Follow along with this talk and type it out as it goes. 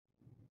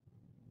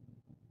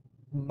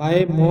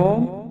My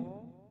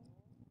mom,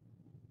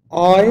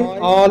 I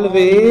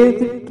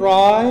always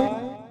try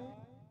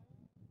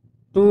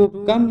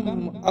to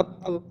come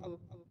up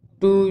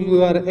to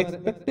your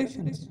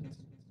expectations.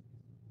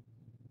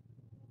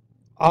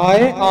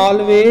 I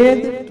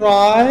always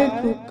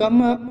try to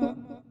come up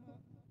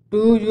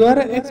to your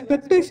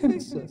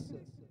expectations.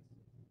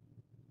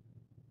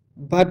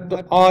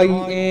 But I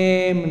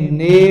am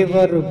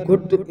never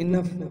good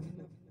enough.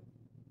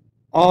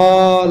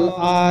 All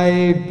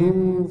I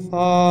do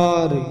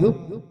for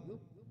you.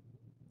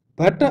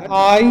 But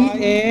I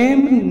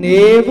am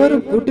never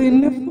good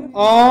enough.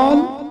 All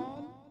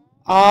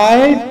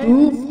I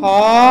do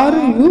for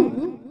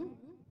you.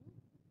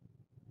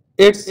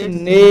 It's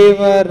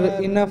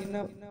never enough.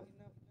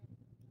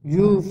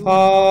 You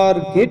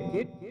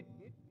forget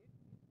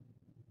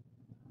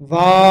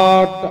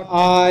what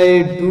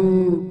I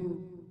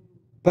do,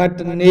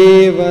 but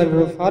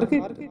never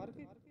forget.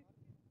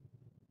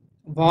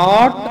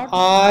 What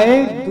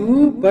I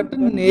do, but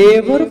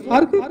never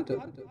forget.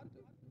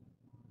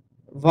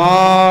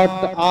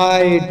 What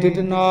I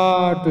did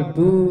not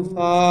do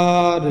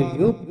for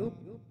you.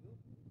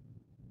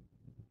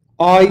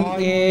 I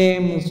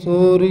am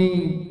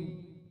sorry.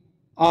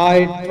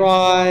 I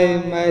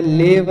try my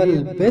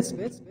level best.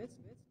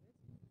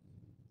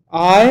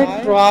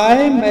 I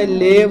try my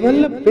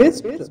level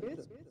best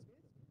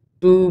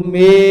to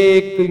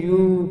make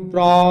you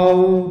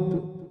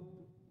proud,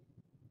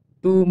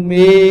 to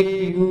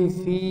make you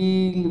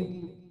feel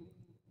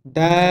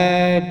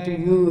that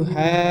you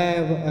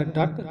have a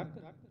daughter,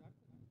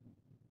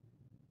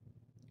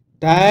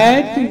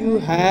 that you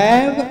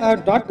have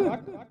a daughter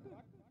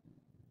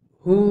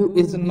who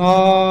is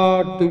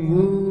not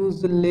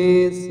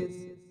useless,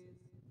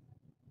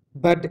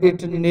 but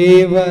it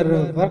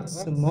never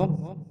works,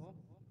 mom.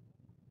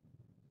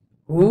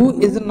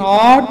 Who is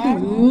not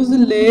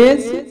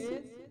useless,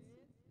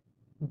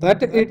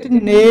 but it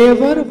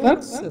never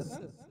works.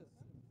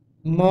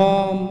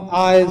 Mom,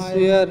 I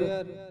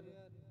swear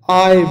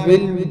I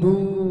will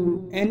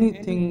do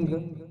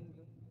anything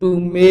to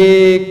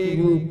make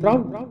you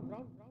proud.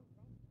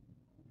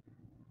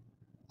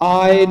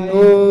 I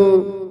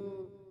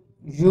know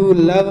you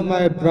love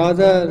my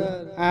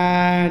brother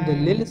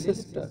and little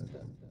sister.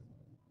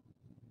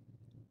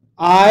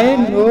 I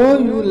know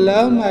you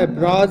love my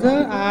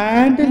brother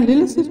and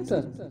little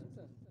sister.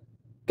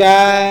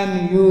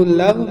 Can you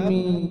love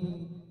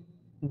me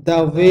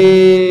the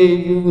way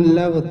you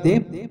love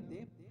them?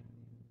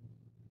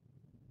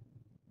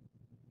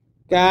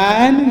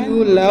 Can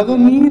you love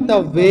me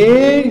the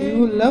way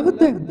you love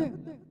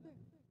them?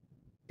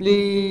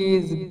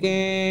 Please,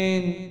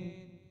 can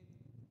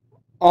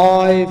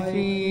I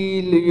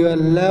feel your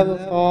love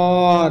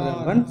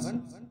for once?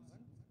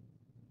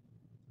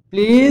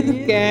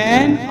 Please,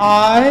 can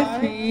I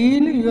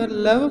feel your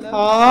love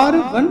for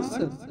once?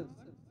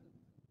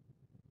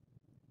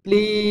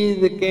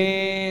 Please,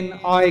 can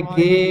I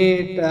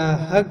get a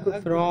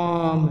hug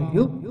from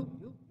you?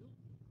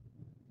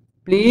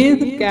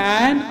 Please,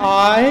 can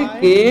I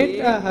get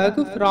a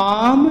hug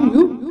from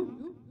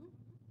you?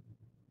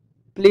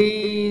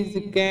 Please,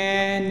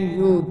 can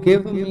you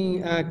give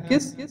me a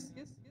kiss?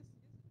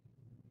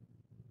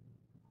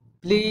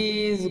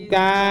 Please,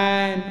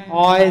 can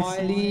I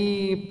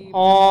sleep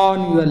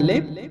on your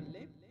lip?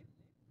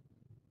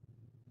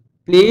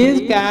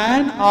 Please,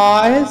 can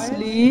I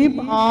sleep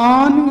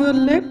on your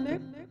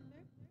lip?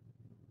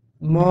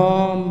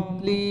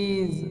 Mom,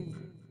 please,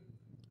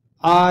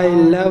 I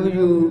love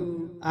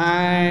you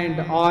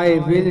and I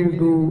will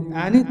do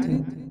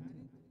anything.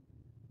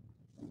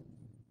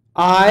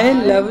 I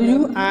love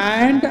you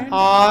and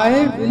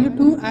I will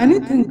do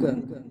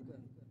anything.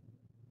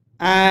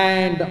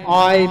 And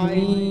I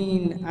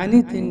mean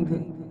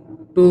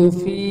anything to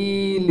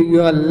feel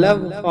your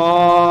love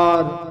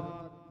for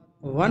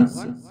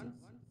once.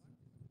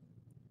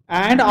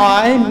 And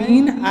I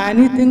mean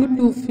anything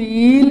to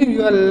feel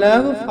your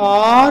love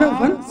for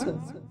once.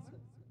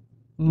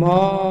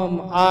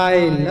 Mom,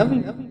 I love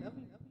you.